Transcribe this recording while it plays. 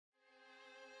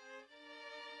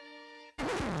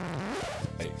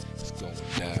Hey, it's going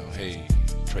down. Hey,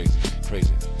 crazy,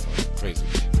 crazy, crazy,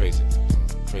 crazy,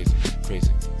 crazy,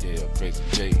 crazy. Yeah,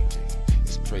 Krazy J.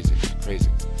 It's crazy, crazy,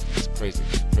 it's crazy,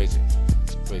 crazy,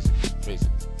 it's crazy, crazy.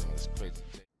 It's crazy.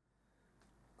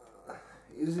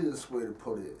 Easiest way to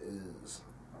put it is,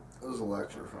 it was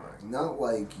electrifying. Not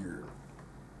like your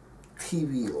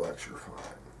TV electrifying.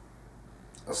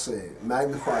 I'll say,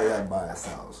 magnify that by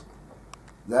 1,000.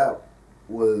 That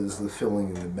was the feeling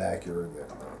in the backyard that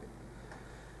night.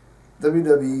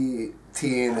 WWE,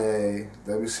 TNA,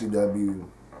 WCW,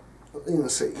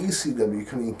 say ECW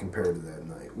couldn't even compare to that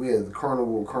night. We had the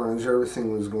Carnival Carnage,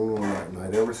 everything was going on that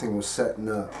night. Everything was setting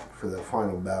up for that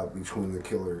final bout between the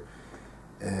Killer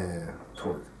and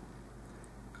Torque.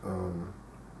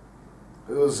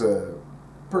 It was a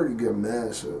pretty good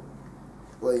match.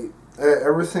 Like,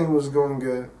 everything was going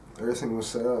good. Everything was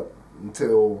set up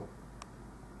until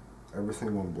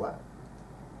everything went black.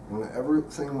 When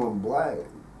everything went black,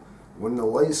 when the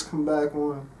lights come back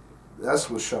on, that's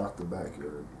what shocked the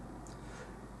backyard.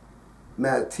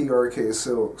 Matt TRK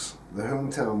Silks, the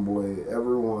hometown boy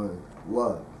everyone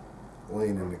loved,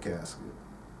 laying in the casket,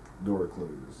 door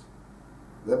closed.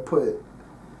 That put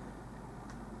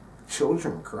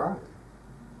children crying.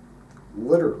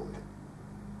 Literally.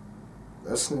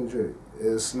 That's no joke.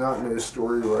 It's not no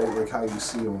story, right, like how you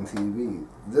see on TV.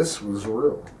 This was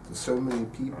real to so many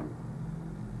people.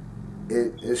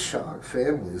 It shocked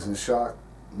families, it shocked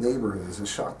neighborhoods, it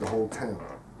shocked the whole town,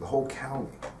 the whole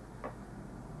county.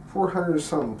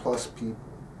 400-something plus people,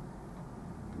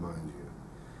 mind you.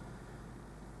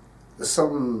 It's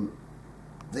something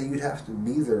that you'd have to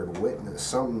be there to witness,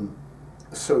 something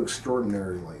so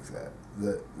extraordinary like that.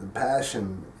 The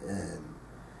passion and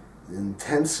the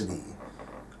intensity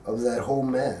of that whole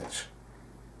match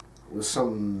was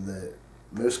something that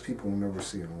most people will never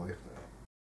see in a lifetime.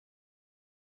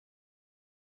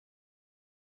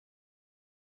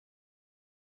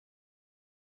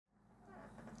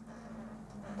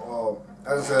 Well,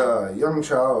 as a young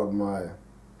child, my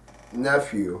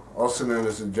nephew, also known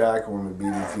as the Jack on the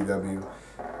BDTW,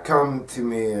 come to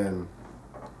me and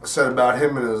said about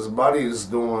him and his buddies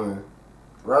doing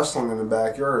wrestling in the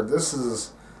backyard. This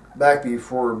is back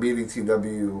before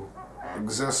BDTW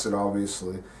existed,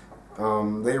 obviously.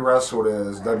 They wrestled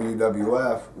as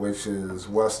WWF, which is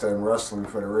West End Wrestling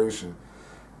Federation.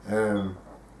 And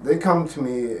they come to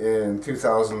me in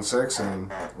 2006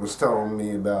 and was telling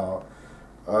me about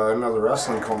another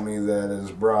wrestling company that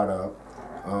is brought up,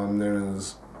 known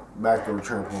as Backdoor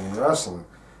Trampoline Wrestling.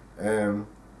 And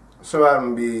so I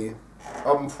happened to be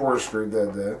up in 4th Street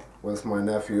that day with my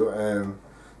nephew and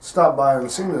stopped by and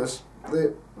seen this.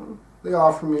 They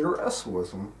offered me to wrestle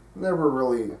with them. Never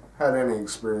really had any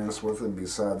experience with it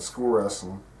besides school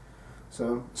wrestling.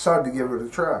 So decided to give it a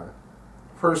try.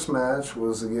 First match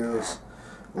was against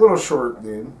a little short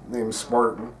dude named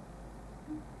Spartan.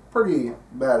 Pretty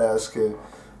badass kid.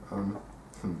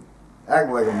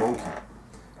 Acting like a monkey.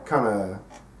 Kinda,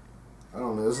 I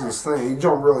don't know, this is his thing. He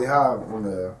jumped really high when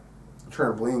the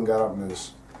trampoline got up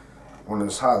on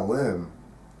his high limb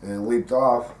and leaped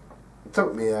off. It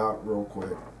took me out real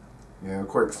quick. Yeah,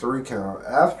 quick 3 count.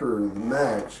 After the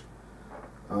match,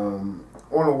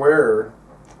 unaware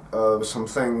of some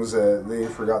things that they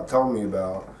forgot to tell me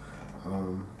about.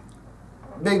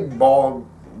 Big bald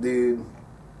dude,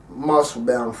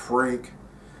 muscle-bound freak,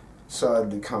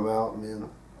 decided to come out. Man,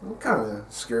 I'm kind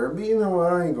of scared, but you know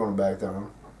what? I ain't going back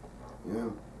down. Yeah.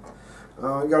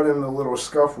 I got in a little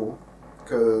scuffle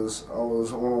because I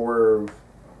was unaware of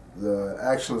the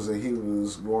actions that he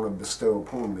was going to bestow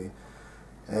upon me.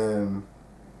 And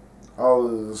I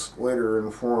was later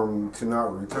informed to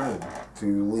not return,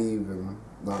 to leave and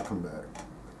not come back.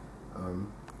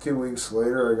 2 weeks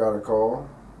later, I got a call,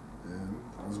 and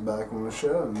I was back on the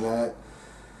show, and that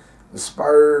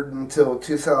inspired until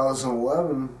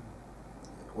 2011,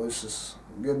 which is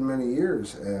a good many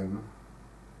years, and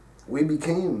we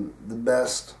became the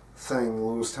best thing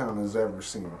Lewistown has ever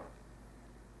seen.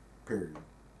 Period.